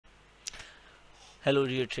Hello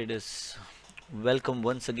dear traders, welcome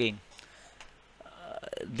once again.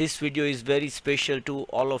 This video is very special to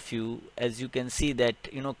all of you. As you can see that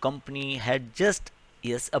company had just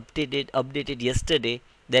updated yesterday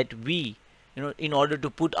that we in order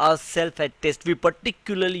to put ourselves at test, we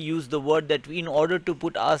particularly use the word that in order to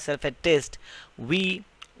put ourselves at test, we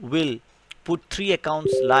will put 3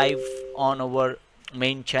 accounts live on our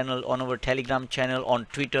main channel, on our Telegram channel, on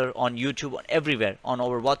Twitter, on YouTube, on everywhere, on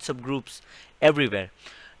our WhatsApp groups, everywhere.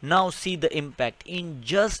 Now see the impact. In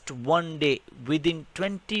just one day, within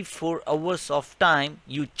 24 hours of time,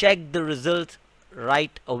 you check the result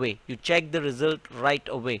right away.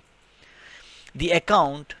 The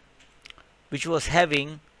account which was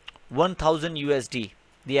having 1000 USD,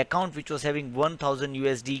 the account which was having 1000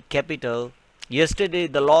 USD capital, yesterday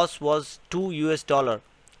the loss was $2.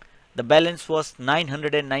 The balance was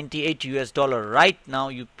 998 US dollar. Right now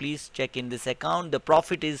you please check in this account, the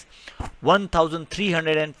profit is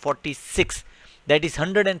 1346. That is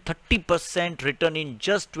 130% return in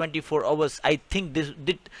just 24 hours. I think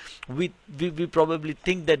we probably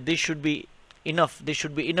think that this should be enough. This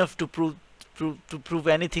should be enough to prove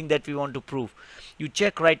anything that we want to prove. You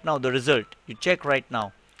check right now the result. The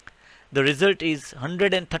result is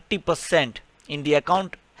 130% in the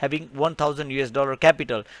account having 1000 US dollar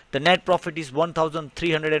capital. The net profit is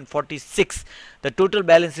 1346. The total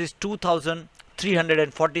balance is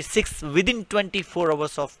 2346 within 24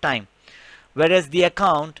 hours of time. Whereas the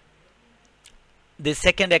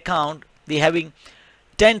second account, they having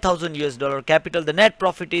 10,000 US dollar capital. The net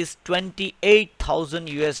profit is 28,000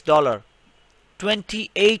 US dollar.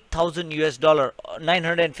 28,000 US dollar,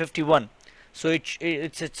 951. So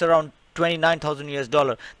it's around 29,000 US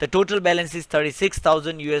dollar. The total balance is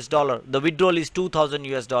 36,000 US dollar. The withdrawal is 2,000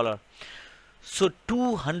 US dollar. So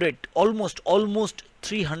 200, almost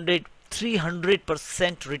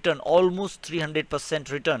 300% return, almost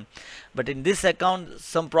 300% return. But in this account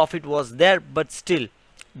some profit was there, but still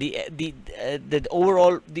the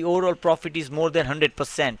overall profit is more than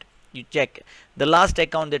 100%. You check the last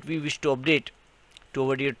account that we wish to update to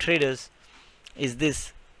our dear traders is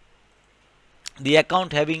this. The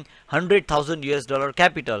account having 100,000 US dollar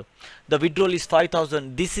capital. The withdrawal is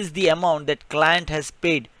 5,000. This is the amount that client has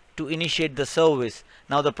paid to initiate the service.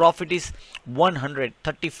 Now the profit is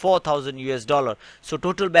 134,000 US dollar. So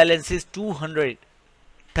total balance is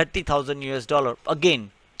 230,000 US dollar.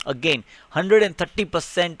 Again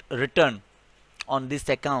 130% return on these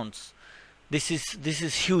accounts. This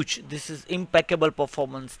is huge. This is impeccable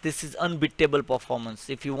performance. This is unbeatable performance.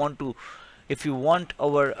 If you want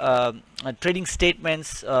our trading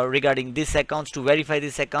statements regarding these accounts, to verify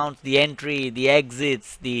these accounts, the entry, the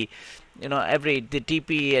exits, the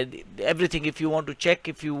TP, everything, if you want to check,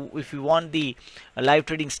 if you want the live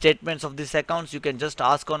trading statements of these accounts, you can just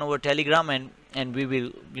ask on our Telegram, and we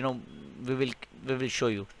will show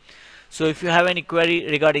you. So if you have any query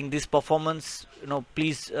regarding this performance,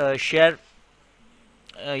 please share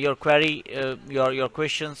your query, your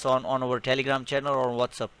questions on our Telegram channel or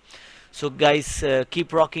WhatsApp. So guys,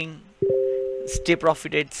 keep rocking, stay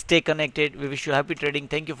profited, stay connected. We wish you happy trading.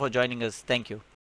 Thank you for joining us. Thank you.